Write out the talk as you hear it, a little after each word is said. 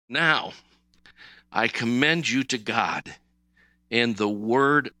Now, I commend you to God and the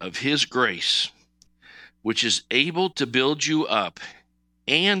word of his grace, which is able to build you up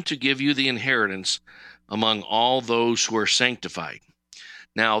and to give you the inheritance among all those who are sanctified.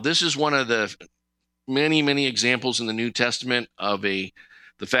 Now, this is one of the many, many examples in the New Testament of the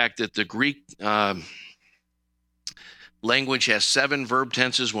fact that the Greek language has 7 verb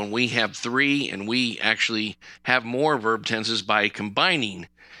tenses when we have 3, and we actually have more verb tenses by combining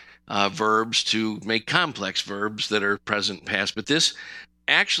verbs to make complex verbs that are present and past. But this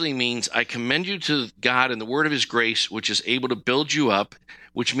actually means I commend you to God and the word of his grace, which is able to build you up,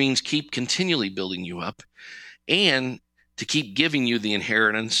 which means keep continually building you up, and to keep giving you the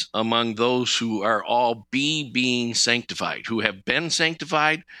inheritance among those who are all being sanctified, who have been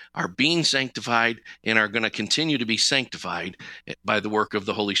sanctified, are being sanctified, and are going to continue to be sanctified by the work of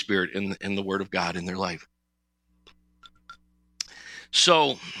the Holy Spirit and the word of God in their life.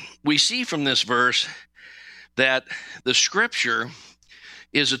 So we see from this verse that the scripture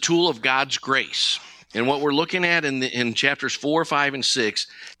is a tool of God's grace. And what we're looking at in chapters 4, 5, and 6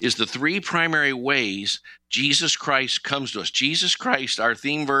 is the 3 primary ways Jesus Christ comes to us. Jesus Christ, our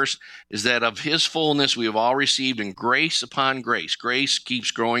theme verse, is that of his fullness we have all received, and grace upon grace. Grace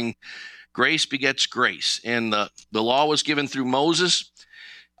keeps growing. Grace begets grace. And the law was given through Moses,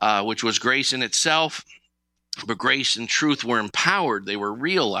 which was grace in itself. But grace and truth were empowered. They were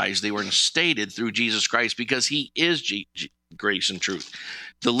realized. They were instated through Jesus Christ because he is grace and truth.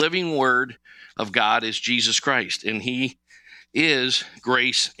 The living word of God is Jesus Christ, and he is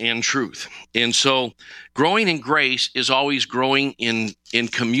grace and truth. And so growing in grace is always growing in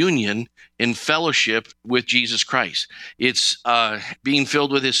communion, in fellowship with Jesus Christ. It's being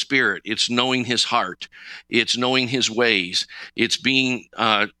filled with his spirit. It's knowing his heart. It's knowing his ways. It's being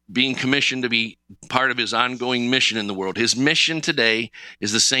commissioned to be part of his ongoing mission in the world. His mission today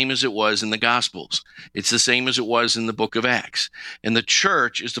is the same as it was in the Gospels. It's the same as it was in the book of Acts. And the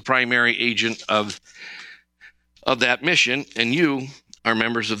church is the primary agent of that mission, and you are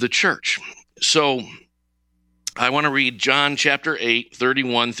members of the church. So I want to read John chapter 8,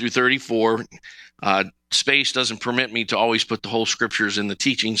 31 through 34. Space doesn't permit me to always put the whole scriptures in the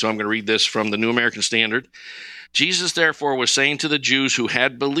teaching, so I'm going to read this from the New American Standard. Jesus, therefore, was saying to the Jews who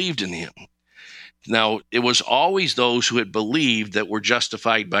had believed in him. Now, it was always those who had believed that were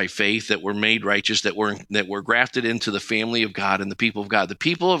justified by faith, that were made righteous, that were grafted into the family of God and the people of God. The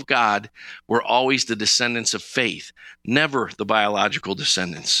people of God were always the descendants of faith, never the biological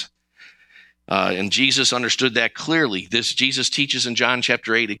descendants. And Jesus understood that clearly. Jesus teaches in John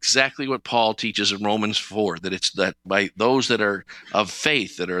chapter 8 exactly what Paul teaches in Romans 4, that it's that by those that are of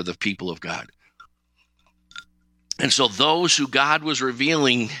faith that are the people of God. And so those who God was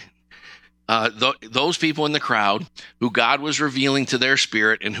revealing, those people in the crowd who God was revealing to their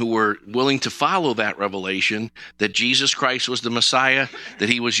spirit and who were willing to follow that revelation, that Jesus Christ was the Messiah, that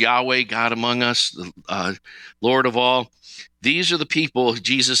he was Yahweh, God among us, the Lord of all. These are the people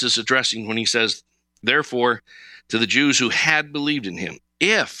Jesus is addressing when he says, therefore, to the Jews who had believed in him,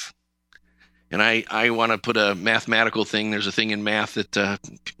 if, and I want to put a mathematical thing. There's a thing in math that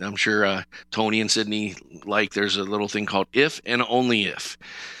I'm sure Tony and Sydney like. There's a little thing called if and only if.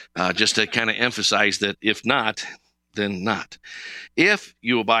 Just to kind of emphasize that if not, then not. If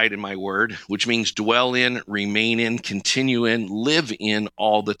you abide in my word, which means dwell in, remain in, continue in, live in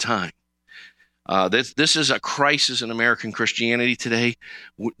all the time. This is a crisis in American Christianity today.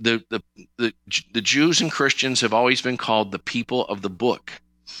 The Jews and Christians have always been called the people of the book,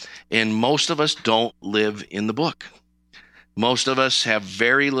 and most of us don't live in the book. Most of us have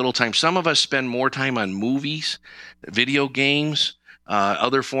very little time. Some of us spend more time on movies, video games,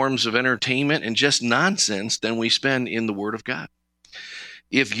 other forms of entertainment, and just nonsense than we spend in the Word of God.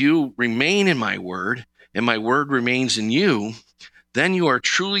 If you remain in my word, and my word remains in you, then you are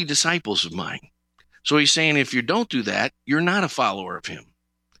truly disciples of mine. So he's saying if you don't do that, you're not a follower of him.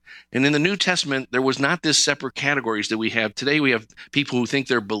 And in the New Testament, there was not this separate categories that we have today. We have people who think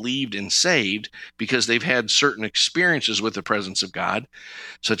they're believed and saved because they've had certain experiences with the presence of God,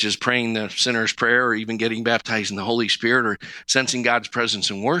 such as praying the sinner's prayer or even getting baptized in the Holy Spirit or sensing God's presence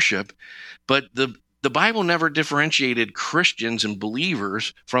in worship. But the Bible never differentiated Christians and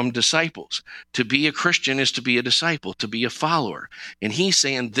believers from disciples. To be a Christian is to be a disciple, to be a follower. And he's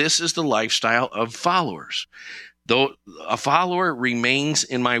saying this is the lifestyle of followers. Though a follower remains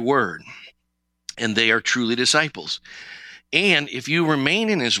in my word, and they are truly disciples. And if you remain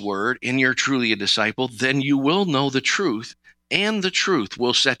in his word and you're truly a disciple, then you will know the truth, and the truth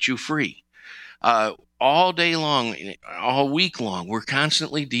will set you free. all day long, all week long, we're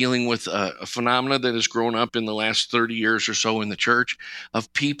constantly dealing with a phenomena that has grown up in the last 30 years or so in the church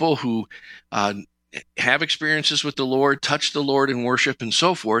of people who have experiences with the Lord, touch the Lord in worship and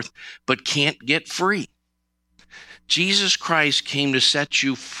so forth, but can't get free. Jesus Christ came to set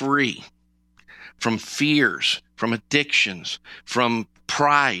you free from fears, from addictions, from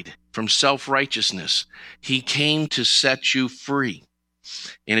pride, from self-righteousness. He came to set you free.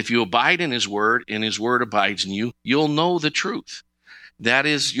 And if you abide in his word and his word abides in you, you'll know the truth. That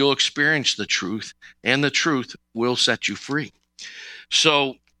is, you'll experience the truth, and the truth will set you free.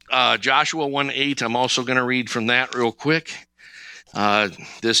 So Joshua 1:8, I'm also going to read from that real quick.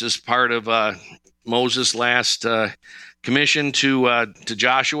 This is part of Moses' last commission to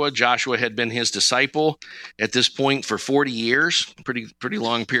Joshua. Joshua had been his disciple at this point for 40 years, pretty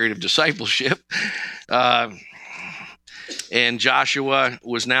long period of discipleship. And Joshua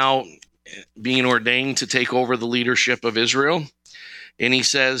was now being ordained to take over the leadership of Israel. And he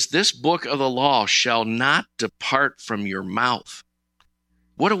says, this book of the law shall not depart from your mouth.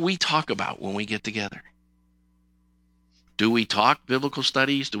 What do we talk about when we get together? Do we talk biblical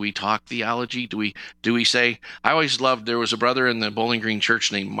studies? Do we talk theology? Do we say, I always loved, there was a brother in the Bowling Green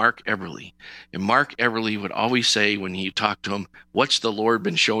church named Mark Everly. And Mark Everly would always say when he talked to him, what's the Lord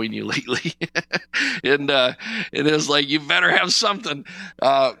been showing you lately? And it is like, you better have something.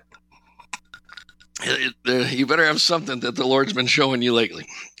 You better have something that the Lord's been showing you lately.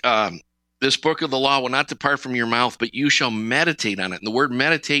 This book of the law will not depart from your mouth, but you shall meditate on it. And the word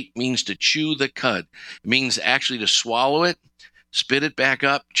meditate means to chew the cud. It means actually to swallow it, spit it back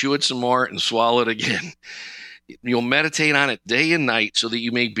up, chew it some more, and swallow it again. You'll meditate on it day and night so that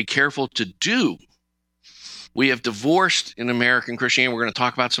you may be careful to do. We have divorced in American Christianity. We're going to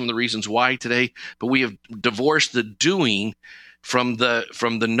talk about some of the reasons why today, but we have divorced the doing from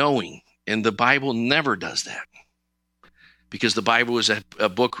the knowing. And the Bible never does that. Because the Bible is a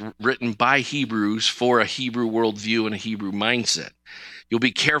book written by Hebrews for a Hebrew worldview and a Hebrew mindset. You'll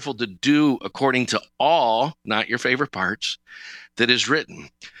be careful to do according to all, not your favorite parts, that is written.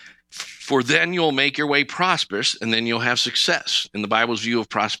 For then you'll make your way prosperous, and then you'll have success. And the Bible's view of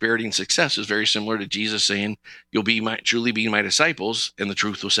prosperity and success is very similar to Jesus saying, you'll truly be my disciples, and the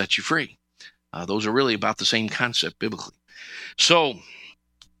truth will set you free. Those are really about the same concept biblically. So,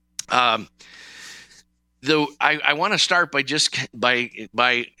 I want to start by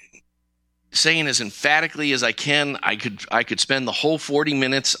saying as emphatically as I can. I could spend the whole 40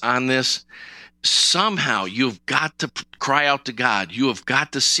 minutes on this. Somehow you've got to cry out to God. You have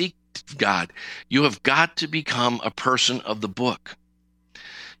got to seek God. You have got to become a person of the book.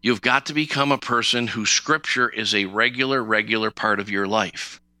 You've got to become a person whose scripture is a regular part of your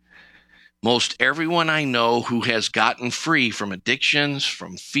life. Most everyone I know who has gotten free from addictions,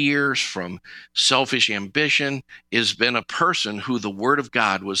 from fears, from selfish ambition, has been a person who the Word of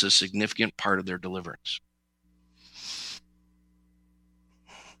God was a significant part of their deliverance.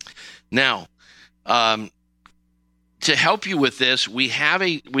 Now, to help you with this, we have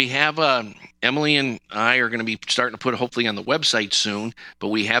Emily and I are going to be starting to put hopefully on the website soon, but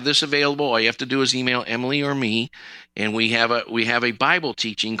we have this available. All you have to do is email Emily or me, and we have a Bible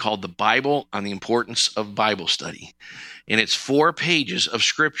teaching called The Bible on the Importance of Bible Study. And it's 4 pages of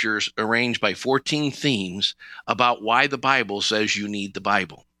scriptures arranged by 14 themes about why the Bible says you need the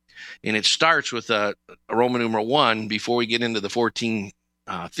Bible. And it starts with a Roman numeral 1 before we get into the 14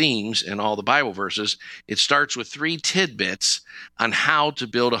 themes and all the Bible verses. It starts with 3 tidbits on how to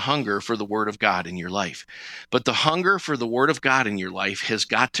build a hunger for the Word of God in your life. But the hunger for the Word of God in your life has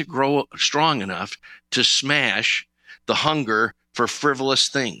got to grow strong enough to smash the hunger for frivolous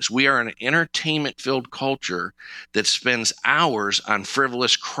things. We are an entertainment-filled culture that spends hours on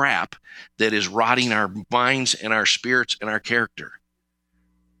frivolous crap that is rotting our minds and our spirits and our character.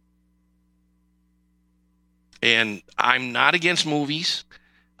 And I'm not against movies.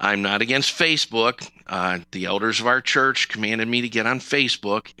 I'm not against Facebook. The elders of our church commanded me to get on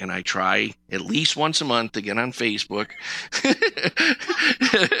Facebook, and I try at least once a month to get on Facebook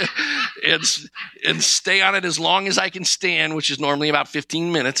and stay on it as long as I can stand, which is normally about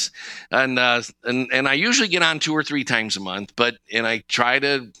 15 minutes. And I usually get on 2 or 3 times a month, and I try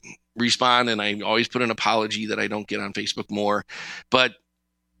to respond, and I always put an apology that I don't get on Facebook more. But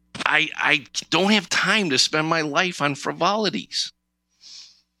I don't have time to spend my life on frivolities.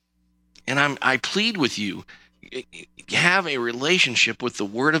 And I plead with you, have a relationship with the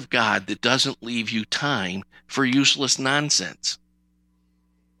Word of God that doesn't leave you time for useless nonsense.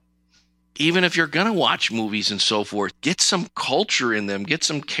 Even if you're going to watch movies and so forth, get some culture in them, get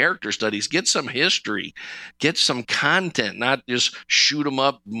some character studies, get some history, get some content, not just shoot them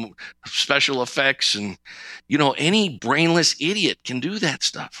up, special effects. And, any brainless idiot can do that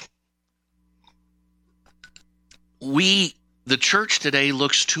stuff. The church today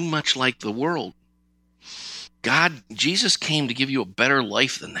looks too much like the world. Jesus came to give you a better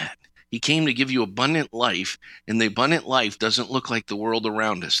life than that. He came to give you abundant life, and the abundant life doesn't look like the world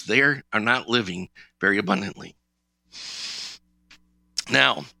around us. They are not living very abundantly.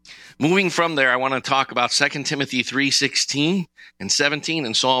 Now, moving from there, I want to talk about 2 Timothy 3:16 and 17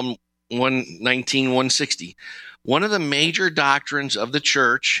 and Psalm 119, 160. One of the major doctrines of the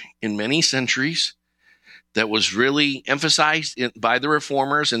church in many centuries that was really emphasized by the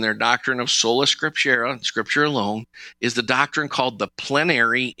reformers in their doctrine of sola scriptura, scripture alone, is the doctrine called the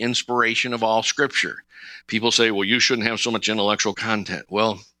plenary inspiration of all scripture. People say, well, you shouldn't have so much intellectual content.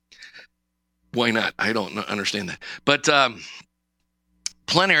 Well, why not? I don't understand that. But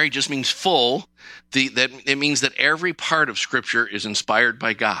plenary just means full. It means that every part of scripture is inspired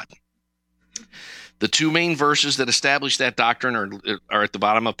by God. The two main verses that establish that doctrine are at the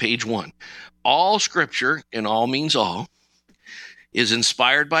bottom of page 1. All scripture, and all means all, is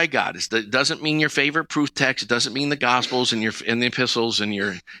inspired by God. It doesn't mean your favorite proof text. It doesn't mean the Gospels and the epistles and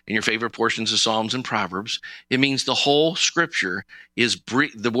your favorite portions of Psalms and Proverbs. It means the whole scripture is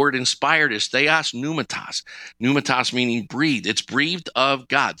the word inspired is theos pneumatos. Pneumatos meaning breathed. It's breathed of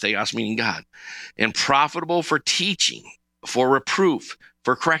God. Theos meaning God. And profitable for teaching, for reproof,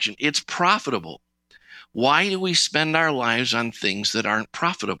 for correction. It's profitable. Why do we spend our lives on things that aren't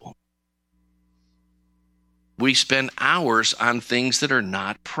profitable? We spend hours on things that are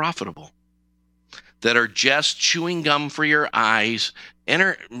not profitable, that are just chewing gum for your eyes.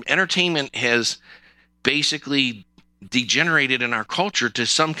 Entertainment has basically degenerated in our culture to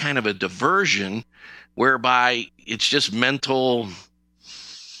some kind of a diversion whereby it's just mental,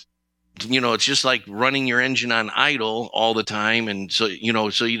 it's just like running your engine on idle all the time. And so you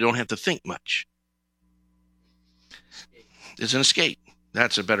don't have to think much. It's an escape.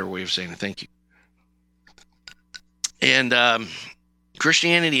 That's a better way of saying it. Thank you. And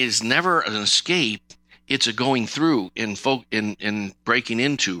Christianity is never an escape. It's a going through in breaking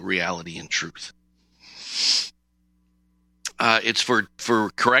into reality and truth. It's for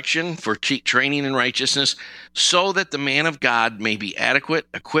correction, for training in righteousness, so that the man of God may be adequate,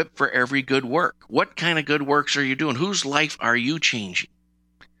 equipped for every good work. What kind of good works are you doing? Whose life are you changing?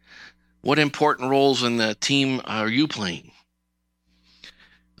 What important roles in the team are you playing?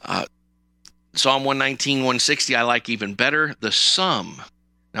 Psalm 119, 160, I like even better. The sum.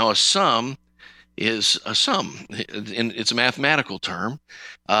 Now, a sum is a sum. It's a mathematical term.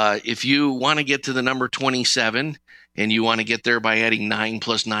 If you want to get to the number 27 and you want to get there by adding 9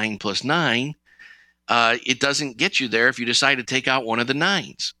 plus 9 plus 9, it doesn't get you there if you decide to take out one of the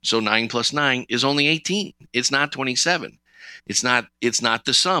 9s. So 9 plus 9 is only 18. It's not 27. It's not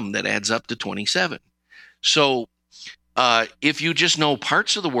the sum that adds up to 27. So if you just know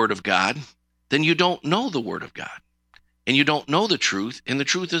parts of the Word of God, then you don't know the Word of God, and you don't know the truth, and the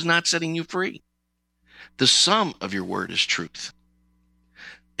truth is not setting you free. The sum of your word is truth,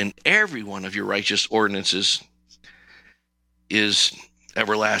 and every one of your righteous ordinances is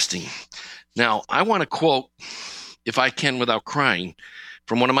everlasting. Now, I want to quote, if I can without crying,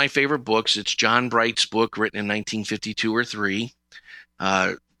 from one of my favorite books. It's John Bright's book written in 1952 or 3,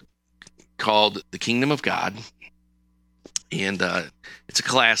 called The Kingdom of God, and it's a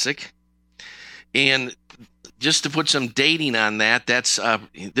classic. And just to put some dating on that,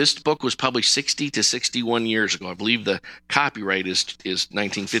 this book was published 60 to 61 years ago. I believe the copyright is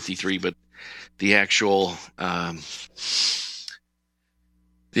 1953, but the actual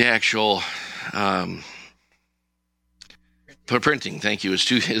printing, thank you,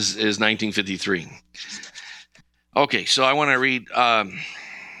 is 1953. Okay, so I want to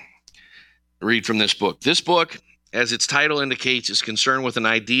read from this book. This book, as its title indicates, is concerned with an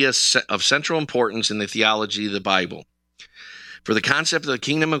idea of central importance in the theology of the Bible. For the concept of the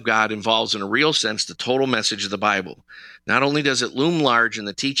kingdom of God involves, in a real sense, the total message of the Bible. Not only does it loom large in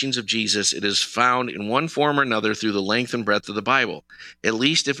the teachings of Jesus, it is found in one form or another through the length and breadth of the Bible, at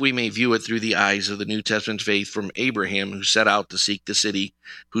least if we may view it through the eyes of the New Testament faith from Abraham, who set out to seek the city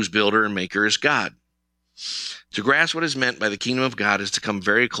whose builder and maker is God. To grasp what is meant by the kingdom of God is to come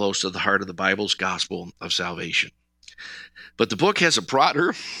very close to the heart of the Bible's gospel of salvation. But the book has a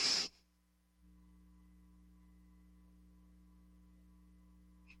broader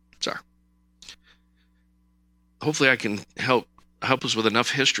hopefully I can help us with enough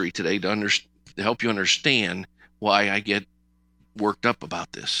history today to help you understand why I get worked up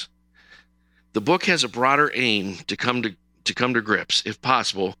about this. The book has a broader aim to come to grips, if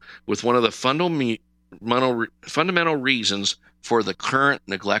possible, with one of the fundamental reasons for the current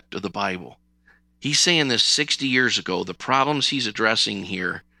neglect of the Bible. He's saying this 60 years ago. The problems he's addressing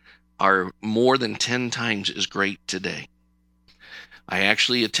here are more than 10 times as great today. I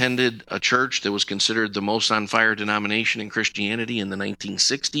actually attended a church that was considered the most on fire denomination in Christianity in the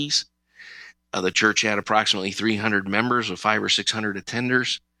 1960s. The church had approximately 300 members with 500 or 600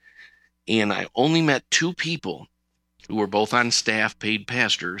 attenders. And I only met two people who were both on staff, paid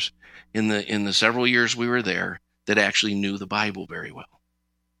pastors, in the several years we were there that actually knew the Bible very well.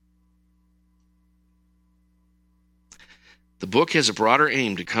 The book has a broader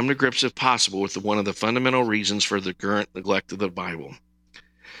aim to come to grips, if possible, with one of the fundamental reasons for the current neglect of the Bible.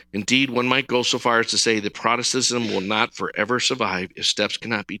 Indeed, one might go so far as to say that Protestantism will not forever survive if steps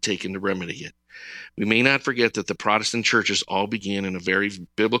cannot be taken to remedy it. We may not forget that the Protestant churches all began in a very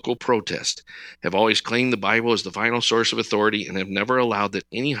biblical protest, have always claimed the Bible as the final source of authority, and have never allowed that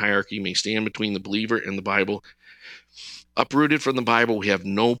any hierarchy may stand between the believer and the Bible. Uprooted from the Bible, we have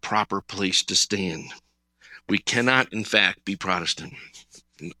no proper place to stand. We cannot, in fact, be Protestant,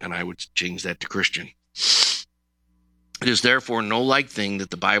 and I would change that to Christian. It is therefore no light thing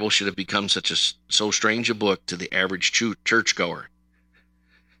that the Bible should have become so strange a book to the average churchgoer,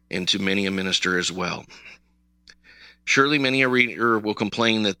 and to many a minister as well. Surely many a reader will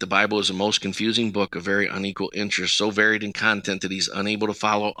complain that the Bible is a most confusing book of very unequal interest, so varied in content that he's unable to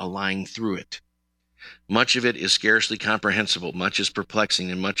follow a line through it. Much of it is scarcely comprehensible, much is perplexing,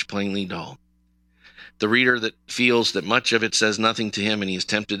 and much plainly dull. The reader that feels that much of it says nothing to him and he is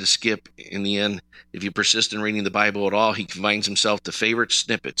tempted to skip, in the end, if he persists in reading the Bible at all, he confines himself to favorite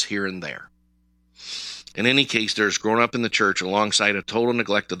snippets here and there. In any case, there has grown up in the church, alongside a total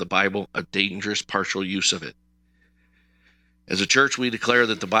neglect of the Bible, a dangerous partial use of it. As a church, we declare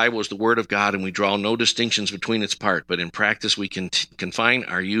that the Bible is the Word of God, and we draw no distinctions between its parts, but in practice we can confine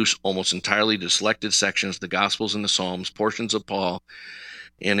our use almost entirely to selected sections, the Gospels and the Psalms, portions of Paul,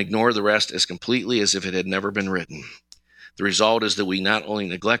 and ignore the rest as completely as if it had never been written. The result is that we not only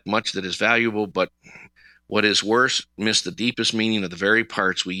neglect much that is valuable, but what is worse, miss the deepest meaning of the very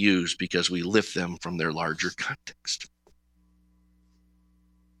parts we use because we lift them from their larger context.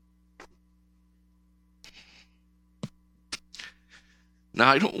 Now,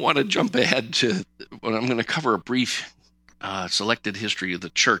 I don't want to jump ahead to when I'm going to cover a brief selected history of the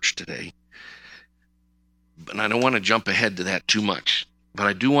church today, but I don't want to jump ahead to that too much. But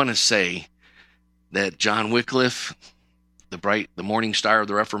I do want to say that John Wycliffe, the morning star of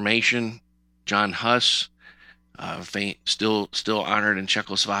the Reformation, John Huss, still honored in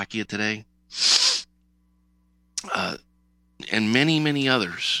Czechoslovakia today, and many, many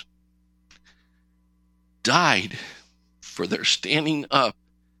others died for their standing up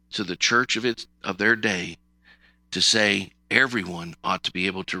to the church of their day to say everyone ought to be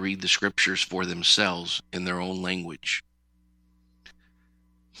able to read the scriptures for themselves in their own language.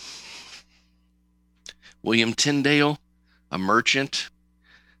 William Tyndale, a merchant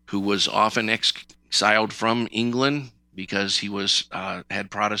who was often exiled from England because he had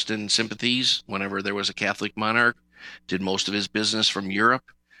Protestant sympathies whenever there was a Catholic monarch, did most of his business from Europe.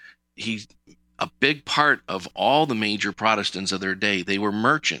 A big part of all the major Protestants of their day, they were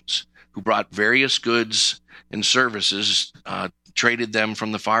merchants who brought various goods and services, traded them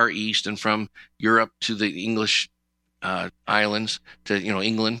from the Far East and from Europe to the English islands, to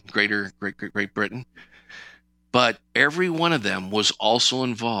England, Great Britain. But every one of them was also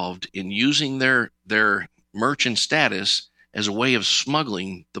involved in using their merchant status as a way of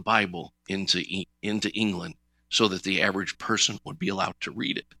smuggling the Bible into England so that the average person would be allowed to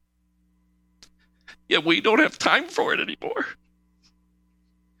read it. Yet we don't have time for it anymore.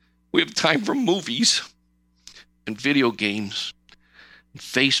 We have time for movies and video games and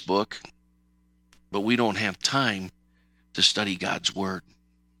Facebook, but we don't have time to study God's Word.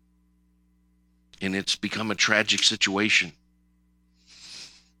 And it's become a tragic situation.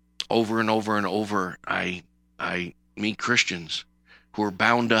 Over and over and over, I meet Christians who are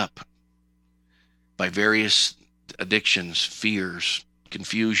bound up by various addictions, fears,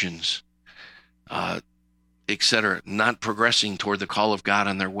 confusions, etc., not progressing toward the call of God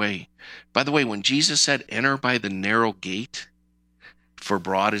on their way. By the way, when Jesus said, "Enter by the narrow gate, for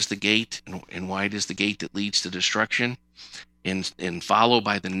broad is the gate and wide is the gate that leads to destruction, and follow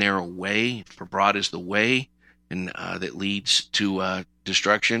by the narrow way, for broad is the way and that leads to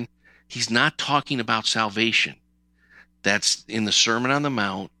destruction," he's not talking about salvation. That's in the Sermon on the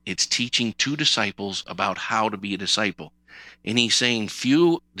Mount. It's teaching two disciples about how to be a disciple. And he's saying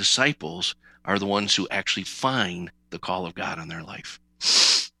few disciples are the ones who actually find the call of God on their life.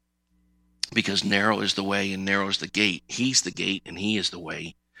 because narrow is the way and narrow is the gate. He's the gate and he is the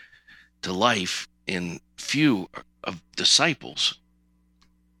way to life, and few of disciples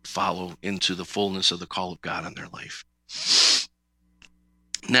follow into the fullness of the call of God on their life.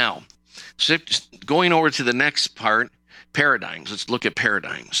 Now, going over to the next part, paradigms. Let's look at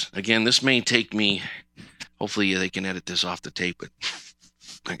paradigms. Again, this may take me, hopefully they can edit this off the tape, but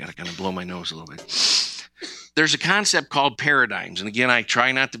I got to kind of blow my nose a little bit. There's a concept called paradigms. And again, I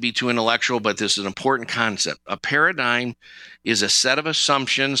try not to be too intellectual, but this is an important concept. A paradigm is a set of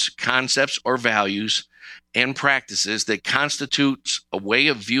assumptions, concepts, or values and practices that constitutes a way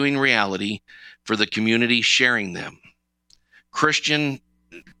of viewing reality for the community sharing them. Christian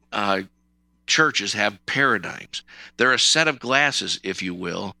churches have paradigms. They're a set of glasses, if you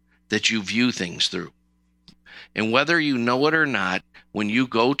will, that you view things through. And whether you know it or not, when you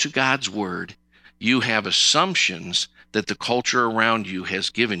go to God's word, you have assumptions that the culture around you has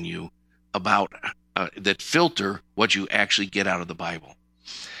given you about that filter what you actually get out of the Bible.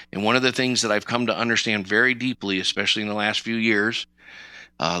 And one of the things that I've come to understand very deeply, especially in the last few years,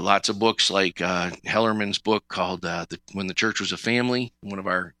 lots of books like Hellerman's book called When the Church Was a Family, one of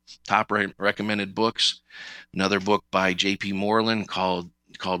our top recommended books. Another book by J.P. Moreland called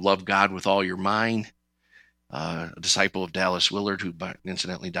Love God with All Your Mind, a disciple of Dallas Willard, who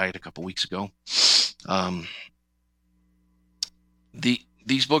incidentally died a couple weeks ago.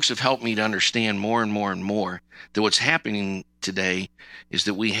 These books have helped me to understand more and more and more that what's happening today is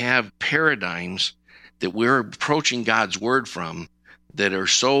that we have paradigms that we're approaching God's word from that are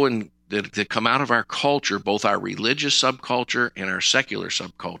that come out of our culture, both our religious subculture and our secular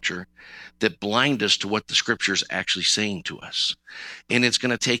subculture, that blind us to what the scripture is actually saying to us. And it's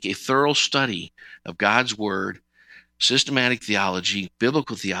going to take a thorough study of God's word, systematic theology,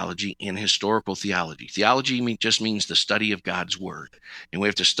 biblical theology, and historical theology. Theology just means the study of God's word. And we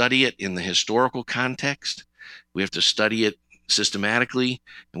have to study it in the historical context. We have to study it systematically,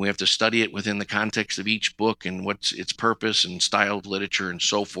 and we have to study it within the context of each book and what's its purpose and style of literature and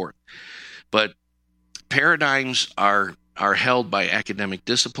so forth. But paradigms are held by academic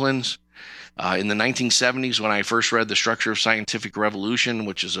disciplines. In the 1970s, when I first read The Structure of Scientific Revolution,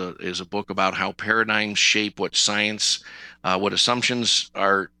 which is a book about how paradigms shape what science, what assumptions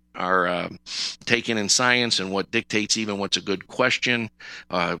are taken in science, and what dictates even what's a good question,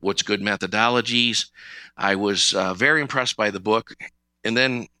 what's good methodologies, I was very impressed by the book. And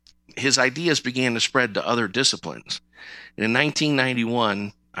then his ideas began to spread to other disciplines. And in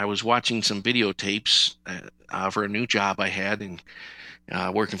 1991, I was watching some videotapes for a new job I had, and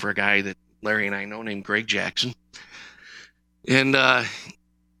working for a guy that Larry and I know named Greg Jackson. And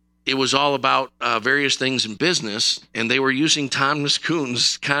it was all about various things in business, and they were using Thomas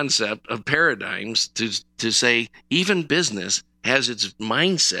Kuhn's concept of paradigms to say even business has its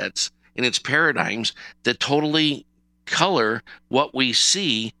mindsets and its paradigms that totally color what we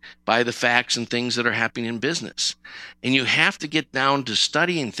see by the facts and things that are happening in business. And you have to get down to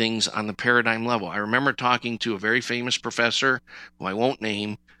studying things on the paradigm level. I remember talking to a very famous professor who I won't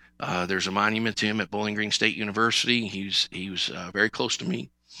name. There's a monument to him at Bowling Green State University. He was very close to me,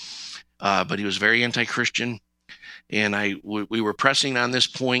 but he was very anti-Christian. And we were pressing on this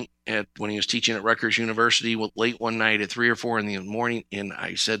point when he was teaching at Rutgers University late one night at 3 or 4 in the morning. And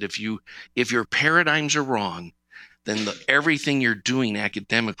I said, if your paradigms are wrong, then everything you're doing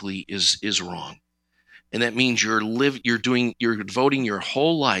academically is wrong. And that means you're devoting your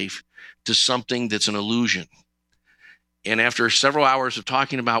whole life to something that's an illusion. And after several hours of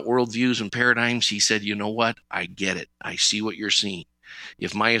talking about worldviews and paradigms, he said, you know what? I get it. I see what you're seeing.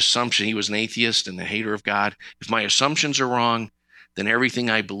 If my assumption, he was an atheist and a hater of God, if my assumptions are wrong, then everything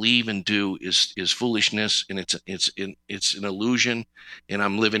I believe and do is foolishness, and it's an illusion, and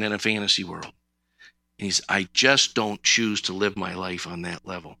I'm living in a fantasy world. And I just don't choose to live my life on that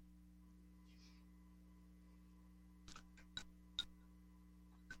level.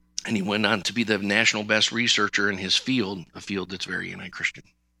 And he went on to be the national best researcher in his field, a field that's very anti-Christian.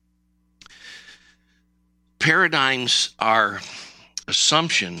 Paradigms are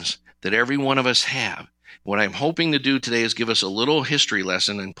assumptions that every one of us have. What I'm hoping to do today is give us a little history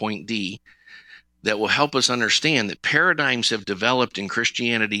lesson in point D that will help us understand that paradigms have developed in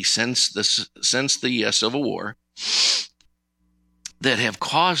Christianity since the Civil War that have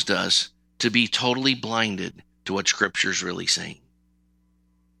caused us to be totally blinded to what Scripture is really saying.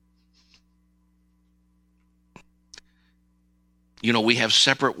 You know, we have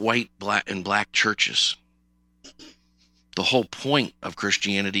separate white, black, and black churches. The whole point of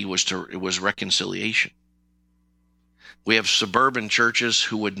Christianity was reconciliation. We have suburban churches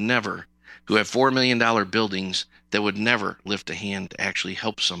who have $4 million buildings that would never lift a hand to actually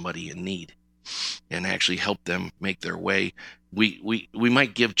help somebody in need. and actually help them make their way. We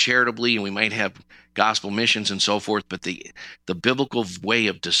might give charitably, and we might have gospel missions and so forth, but the biblical way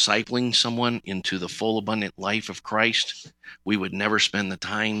of discipling someone into the full abundant life of Christ, we would never spend the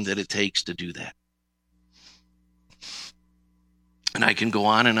time that it takes to do that. And I can go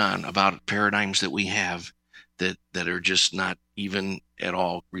on and on about paradigms that we have that are just not even at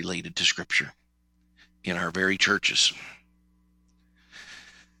all related to Scripture in our very churches.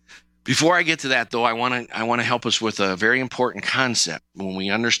 Before I get to that, though, I want to help us with a very important concept when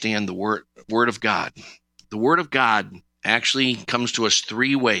we understand the Word of God. The Word of God actually comes to us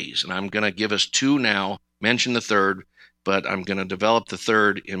three ways, and I'm going to give us two now, mention the third, but I'm going to develop the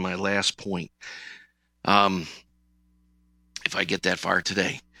third in my last point, if I get that far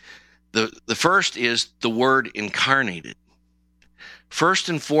today. The first is the Word incarnated. First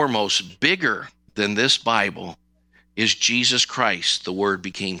and foremost, bigger than this Bible is Jesus Christ. The Word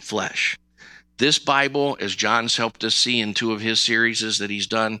became flesh. This Bible, as John's helped us see in two of his series that he's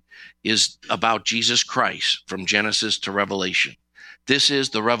done, is about Jesus Christ from Genesis to Revelation. This is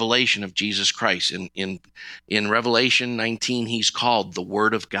the revelation of Jesus Christ. In Revelation 19, he's called the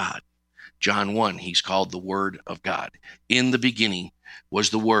Word of God. John 1, he's called the Word of God. In the beginning was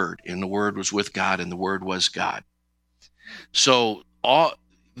the Word, and the Word was with God, and the Word was God. So all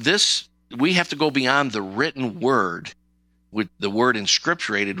this, we have to go beyond the written Word, with the Word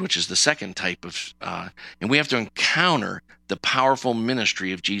inscripturated, which is the second type of, and we have to encounter the powerful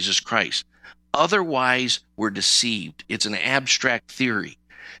ministry of Jesus Christ. Otherwise, we're deceived. It's an abstract theory.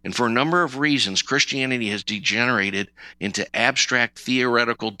 And for a number of reasons, Christianity has degenerated into abstract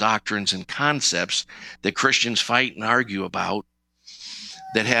theoretical doctrines and concepts that Christians fight and argue about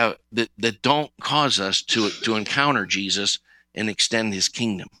that don't cause us to encounter Jesus and extend his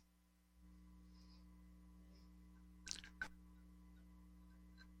kingdom.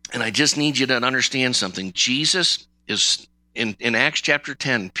 And I just need you to understand something. Jesus is, in Acts chapter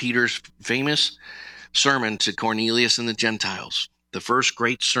 10, Peter's famous sermon to Cornelius and the Gentiles, the first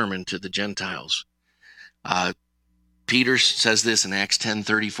great sermon to the Gentiles. Peter says this in Acts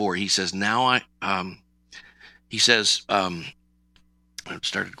 10:34. He says, I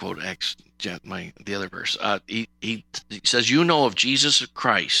started to quote Acts, the other verse. He says, you know of Jesus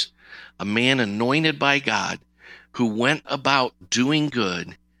Christ, a man anointed by God, who went about doing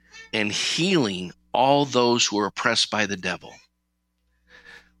good and healing all those who are oppressed by the devil.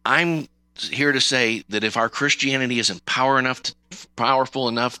 I'm here to say that if our Christianity isn't powerful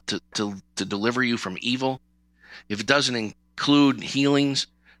enough to deliver you from evil, if it doesn't include healings,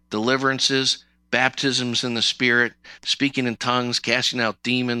 deliverances, baptisms in the Spirit, speaking in tongues, casting out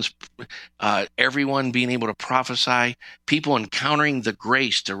demons, everyone being able to prophesy, people encountering the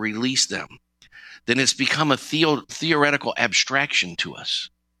grace to release them, then it's become a theoretical abstraction to us.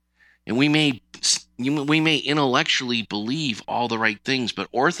 And we may intellectually believe all the right things, but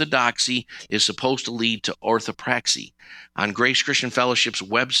orthodoxy is supposed to lead to orthopraxy. On Grace Christian Fellowship's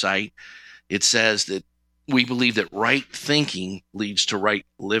website, it says that we believe that right thinking leads to right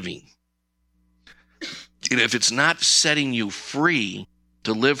living. And if it's not setting you free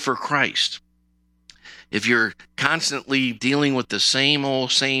to live for Christ, if you're constantly dealing with the same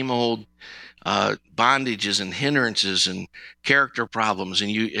old bondages and hindrances and character problems,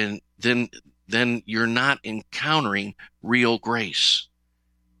 then you're not encountering real grace.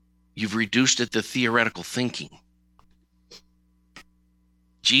 You've reduced it to theoretical thinking.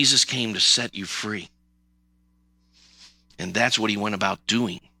 Jesus came to set you free. And that's what he went about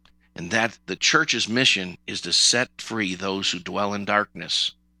doing. And that the church's mission is to set free those who dwell in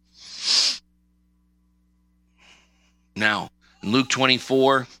darkness. Now, in Luke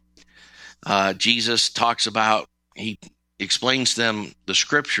 24, Jesus talks about, he explains to them the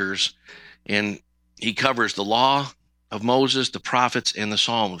scriptures, and he covers the law of Moses, the prophets, and the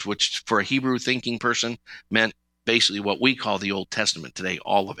Psalms, which for a Hebrew thinking person meant basically what we call the Old Testament today,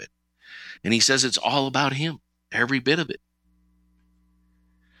 all of it. And he says it's all about him, every bit of it.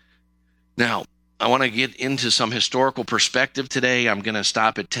 Now, I want to get into some historical perspective today. I'm going to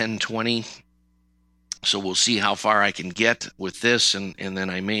stop at 10:20, so we'll see how far I can get with this, and then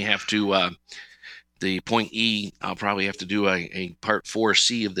I may have to, the point E, I'll probably have to do a part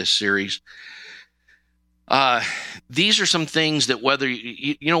 4C of this series. These are some things that whether,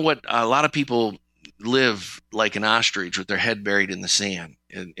 you know what, a lot of people live like an ostrich with their head buried in the sand.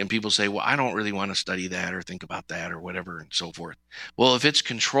 And people say, well, I don't really want to study that or think about that or whatever and so forth. Well, if it's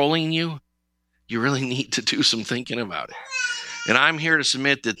controlling you, you really need to do some thinking about it. And I'm here to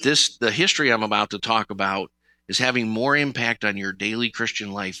submit that the history I'm about to talk about is having more impact on your daily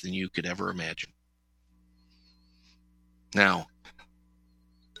Christian life than you could ever imagine. Now,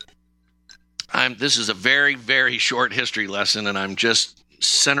 This is a very, very short history lesson, and I'm just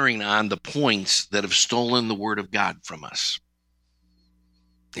centering on the points that have stolen the Word of God from us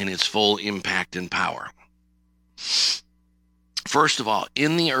in its full impact and power. First of all,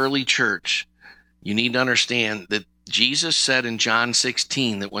 in the early church, you need to understand that Jesus said in John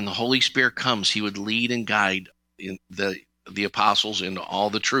 16 that when the Holy Spirit comes, he would lead and guide the apostles into all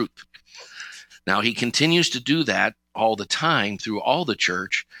the truth. Now, he continues to do that all the time through all the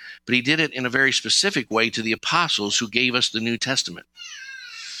church, but he did it in a very specific way to the apostles who gave us the New Testament,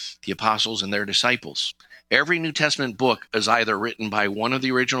 the apostles and their disciples. Every New Testament book is either written by one of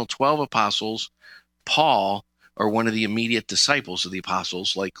the original 12 apostles, Paul, or one of the immediate disciples of the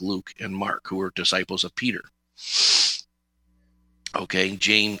apostles like Luke and Mark, who were disciples of Peter. Okay,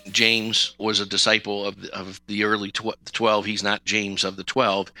 James was a disciple of the early 12. He's not James of the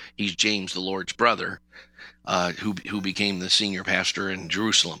 12. He's James, the Lord's brother, who became the senior pastor in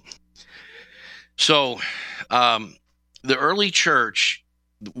Jerusalem. So the early church,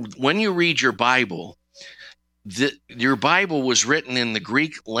 when you read your Bible, your Bible was written in the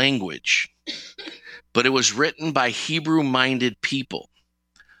Greek language, but it was written by Hebrew-minded people.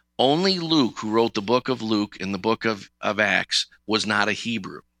 Only Luke, who wrote the book of Luke and the book of Acts, was not a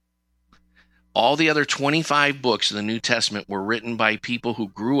Hebrew. All the other 25 books of the New Testament were written by people who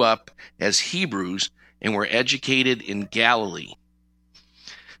grew up as Hebrews and were educated in Galilee.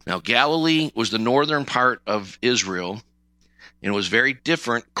 Now, Galilee was the northern part of Israel, and it was very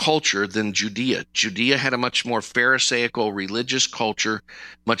different culture than Judea. Judea had a much more Pharisaical religious culture,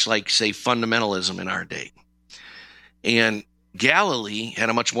 much like, say, fundamentalism in our day. And Galilee had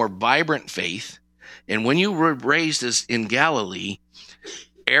a much more vibrant faith. And when you were raised as in Galilee,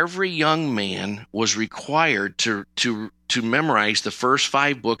 every young man was required to memorize the first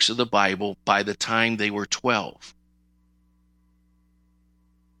 5 books of the Bible by the time they were 12.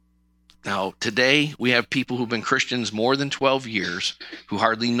 Now, today, we have people who've been Christians more than 12 years who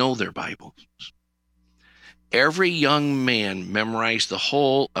hardly know their Bibles. Every young man memorized the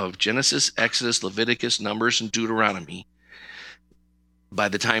whole of Genesis, Exodus, Leviticus, Numbers, and Deuteronomy by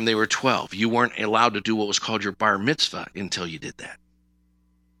the time they were 12. You weren't allowed to do what was called your bar mitzvah until you did that.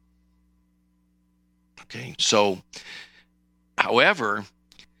 Okay, so, however,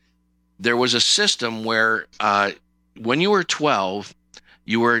 there was a system where when you were 12,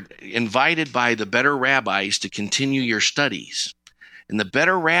 you were invited by the better rabbis to continue your studies. And the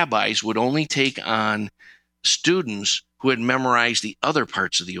better rabbis would only take on students who had memorized the other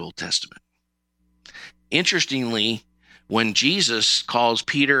parts of the Old Testament. Interestingly, when Jesus calls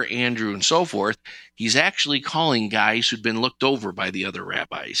Peter, Andrew, and so forth, he's actually calling guys who'd been looked over by the other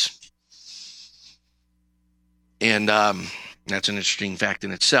rabbis. And that's an interesting fact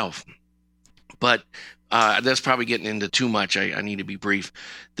in itself. But that's probably getting into too much. I need to be brief.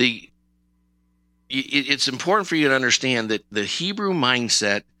 It's important for you to understand that the Hebrew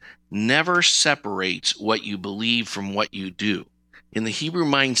mindset never separates what you believe from what you do. In the Hebrew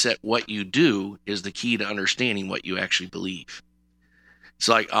mindset, what you do is the key to understanding what you actually believe. It's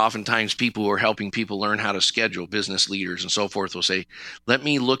like oftentimes people who are helping people learn how to schedule, business leaders and so forth, will say, let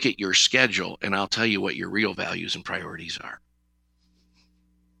me look at your schedule and I'll tell you what your real values and priorities are.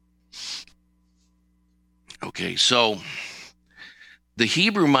 Okay, so the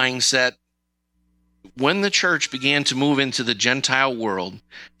Hebrew mindset, when the church began to move into the Gentile world,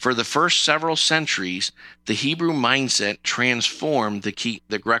 for the first several centuries, the Hebrew mindset transformed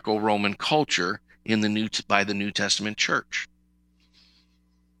the Greco-Roman culture by the New Testament church.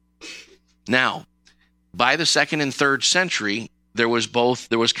 Now, by the 2nd and 3rd century, there was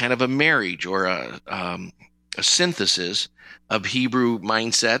kind of a marriage or a synthesis of Hebrew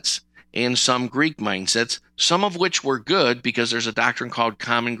mindsets and some Greek mindsets, some of which were good because there's a doctrine called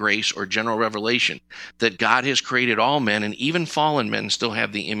common grace or general revelation, that God has created all men, and even fallen men still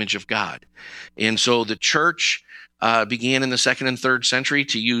have the image of God. And so the church began in the 2nd and 3rd century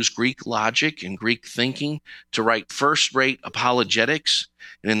to use Greek logic and Greek thinking to write first-rate apologetics.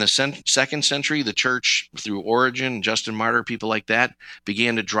 And in the 2nd century, the church, through Origen, Justin Martyr, people like that,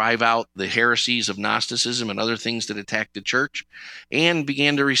 began to drive out the heresies of Gnosticism and other things that attacked the church, and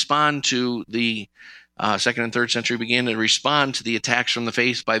began to respond to the 2nd and 3rd century, began to respond to the attacks from the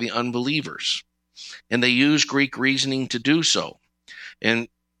faith by the unbelievers. And they used Greek reasoning to do so. And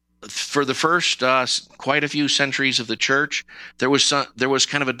for the first quite a few centuries of the church, there was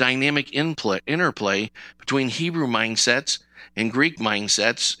kind of a dynamic interplay between Hebrew mindsets and Greek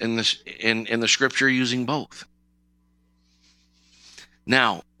mindsets in the scripture, using both.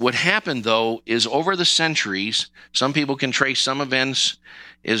 Now, what happened, though, is over the centuries, some people can trace some events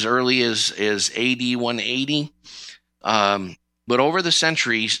as early as AD 180. But over the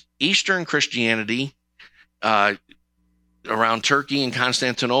centuries, Eastern Christianity, around Turkey and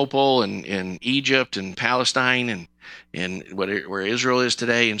Constantinople and Egypt and Palestine and where Israel is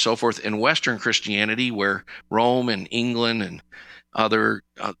today and so forth, and Western Christianity, where Rome and England and other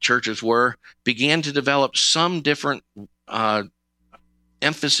churches began to develop some different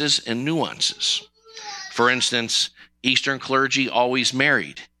emphasis and nuances. For instance, Eastern clergy always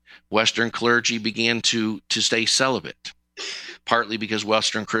married. Western clergy began to stay celibate, partly because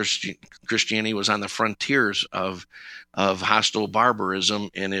Western Christianity was on the frontiers of hostile barbarism,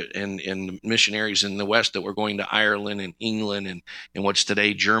 and missionaries in the West that were going to Ireland and England and what's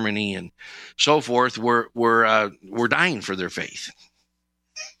today Germany and so forth were dying for their faith.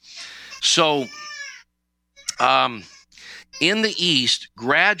 So, in the East,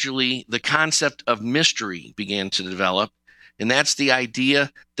 gradually the concept of mystery began to develop, and that's the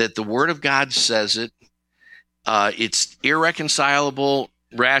idea that the Word of God says it. It's irreconcilable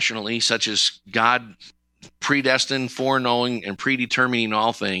rationally, such as God predestined, foreknowing, and predetermining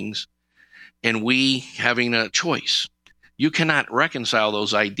all things, and we having a choice. You cannot reconcile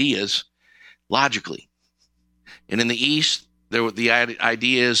those ideas logically. And in the East, the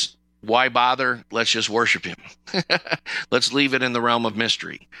idea is, why bother? Let's just worship him. Let's leave it in the realm of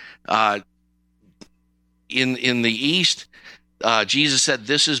mystery. In the East, Jesus said,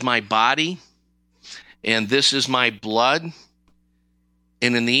 "This is my body, and this is my blood."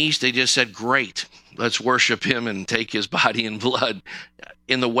 And in the East, they just said, "Great, let's worship him and take his body and blood."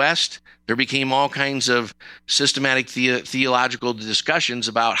 In the West, there became all kinds of systematic theological discussions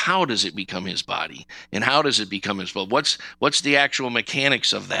about how does it become his body and how does it become his blood. What's the actual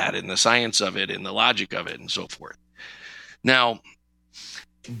mechanics of that and the science of it and the logic of it and so forth. Now,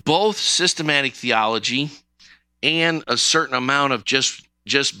 both systematic theology and a certain amount of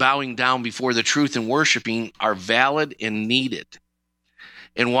just bowing down before the truth and worshiping are valid and needed.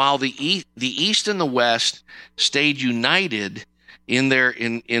 And while the East and the West stayed united in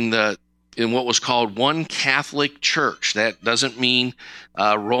what was called one Catholic Church, that doesn't mean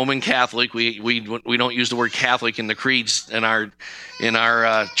Roman Catholic. We don't use the word Catholic in the creeds in our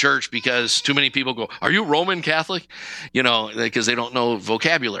church because too many people go, "Are you Roman Catholic?" Because they don't know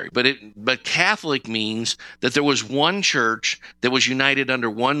vocabulary. But Catholic means that there was one church that was united under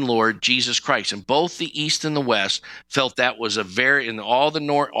one Lord, Jesus Christ, and both the East and the West felt that was all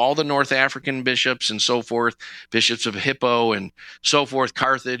the North African bishops and so forth, bishops of Hippo and so forth,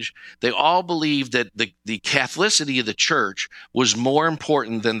 Carthage. They all believed that the Catholicity of the church was more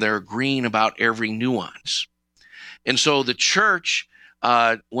important than their agreeing about every nuance. And so the church,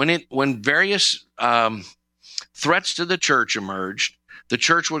 when various threats to the church emerged, the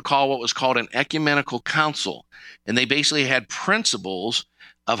church would call what was called an ecumenical council. And they basically had principles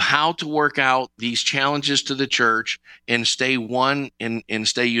of how to work out these challenges to the church and stay one and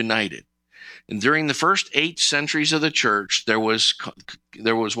stay united. And during the first 8 centuries of the church, there was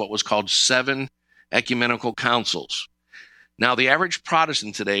what was called 7 ecumenical councils. Now, the average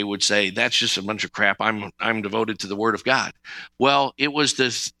Protestant today would say, that's just a bunch of crap. I'm devoted to the Word of God. Well, it was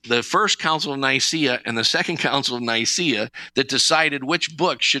the first Council of Nicaea and the Second Council of Nicaea that decided which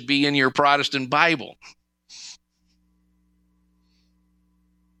book should be in your Protestant Bible,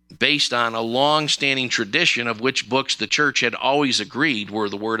 based on a long-standing tradition of which books the church had always agreed were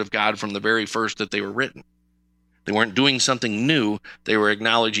the Word of God from the very first that they were written. They weren't doing something new. They were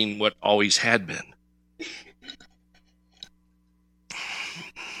acknowledging what always had been.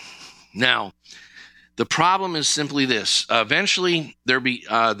 Now, the problem is simply this. Eventually,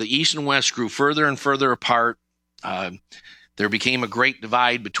 the East and West grew further and further apart. There became a great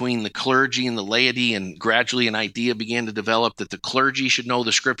divide between the clergy and the laity, and gradually an idea began to develop that the clergy should know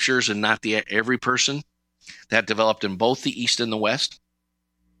the scriptures and not every person. That developed in both the East and the West.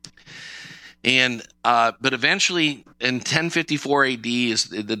 And but eventually, in 1054 AD is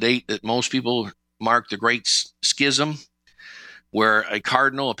the date that most people mark the Great Schism, where a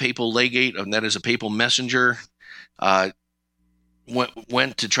cardinal, a papal legate, and that is a papal messenger,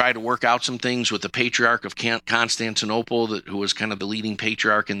 went to try to work out some things with the Patriarch of Constantinople, who was kind of the leading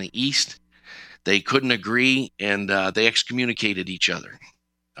patriarch in the East. They couldn't agree, and they excommunicated each other.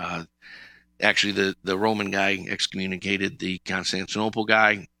 Actually, the Roman guy excommunicated the Constantinople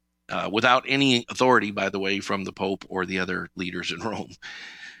guy without any authority, by the way, from the Pope or the other leaders in Rome.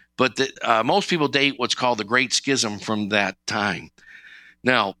 But most people date what's called the Great Schism from that time.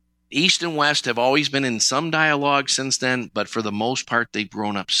 Now, East and West have always been in some dialogue since then, but for the most part, they've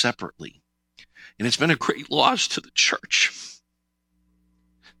grown up separately. And it's been a great loss to the church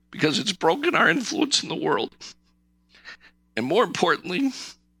because it's broken our influence in the world. And more importantly,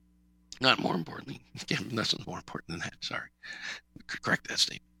 Not more importantly, nothing's more important than that. Sorry, correct that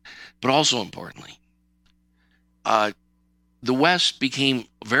statement. But also importantly, the West became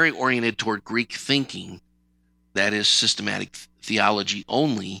very oriented toward Greek thinking, that is systematic theology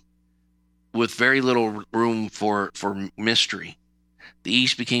only, with very little room for mystery. The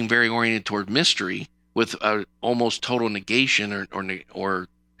East became very oriented toward mystery, with almost total negation or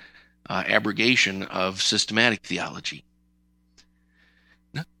abrogation of systematic theology.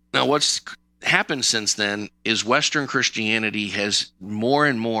 Now, what's happened since then is Western Christianity has more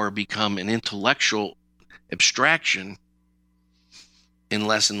and more become an intellectual abstraction and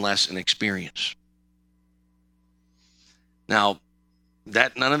less an experience. Now,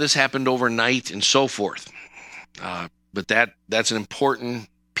 that none of this happened overnight and so forth, but that's an important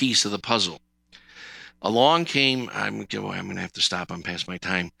piece of the puzzle. Along came, I'm going to have to stop. I'm past my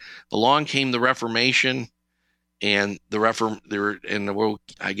time. Along came the Reformation, and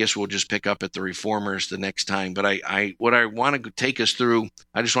I guess we'll just pick up at the Reformers the next time. But what I want to take us through,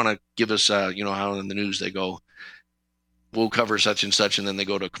 I just want to give us, how in the news they go, we'll cover such and such, and then they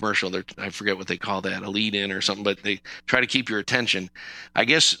go to a commercial. I forget what they call that, a lead in or something, but they try to keep your attention. I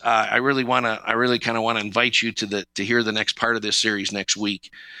guess I really kind of want to invite you to hear the next part of this series next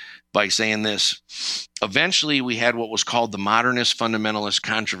week by saying this. Eventually, we had what was called the modernist fundamentalist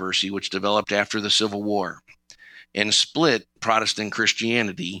controversy, which developed after the Civil War and split Protestant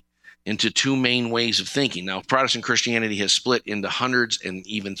Christianity into two main ways of thinking. Now, Protestant Christianity has split into hundreds and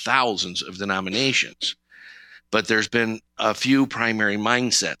even thousands of denominations, but there's been a few primary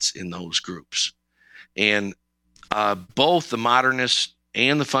mindsets in those groups. And both the modernist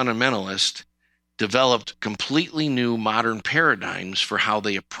and the fundamentalist developed completely new modern paradigms for how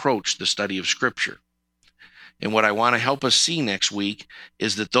they approach the study of Scripture. And what I want to help us see next week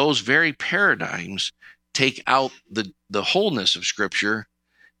is that those very paradigms take out the wholeness of Scripture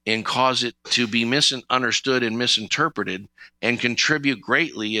and cause it to be misunderstood and misinterpreted, and contribute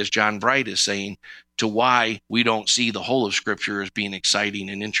greatly, as John Bright is saying, to why we don't see the whole of Scripture as being exciting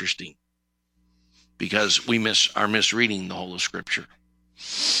and interesting, because we are misreading the whole of Scripture.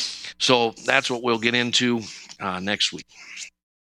 So that's what we'll get into next week.